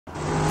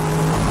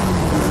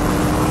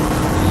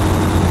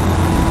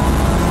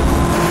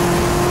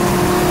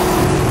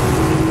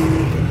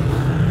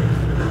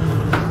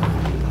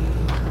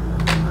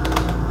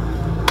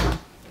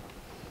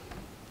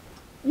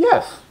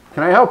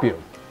can I help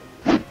you?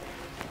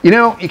 You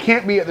know, you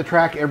can't be at the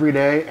track every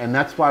day, and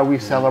that's why we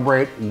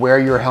celebrate Wear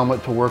Your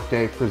Helmet to Work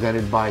Day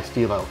presented by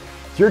Stilo.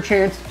 It's your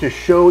chance to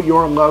show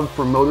your love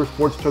for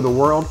motorsports to the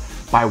world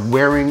by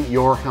wearing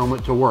your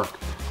helmet to work.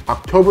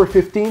 October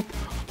 15th,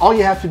 all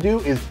you have to do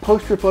is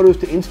post your photos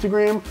to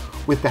Instagram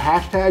with the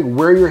hashtag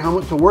Wear Your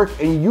Helmet to Work,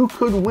 and you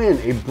could win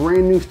a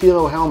brand new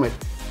Stilo helmet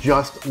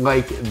just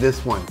like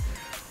this one.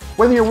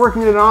 Whether you're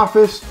working in an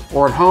office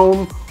or at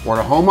home or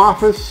at a home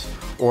office,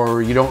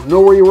 or you don't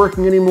know where you're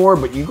working anymore,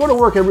 but you go to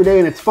work every day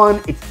and it's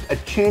fun, it's a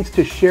chance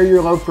to share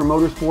your love for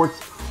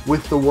motorsports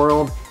with the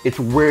world. It's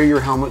Wear Your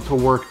Helmet to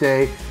Work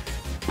Day.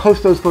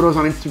 Post those photos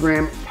on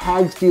Instagram,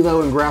 tag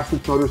Stilo and Grassroots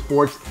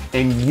Motorsports,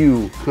 and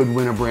you could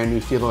win a brand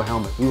new Stilo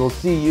helmet. We will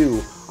see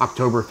you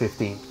October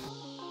 15th.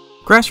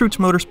 Grassroots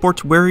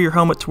Motorsports Wear Your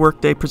Helmet to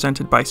Work Day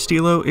presented by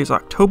Stilo is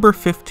October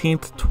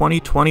 15th,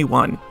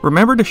 2021.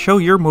 Remember to show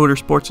your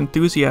motorsports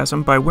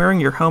enthusiasm by wearing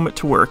your helmet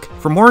to work.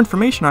 For more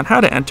information on how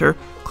to enter,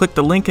 click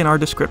the link in our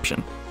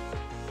description.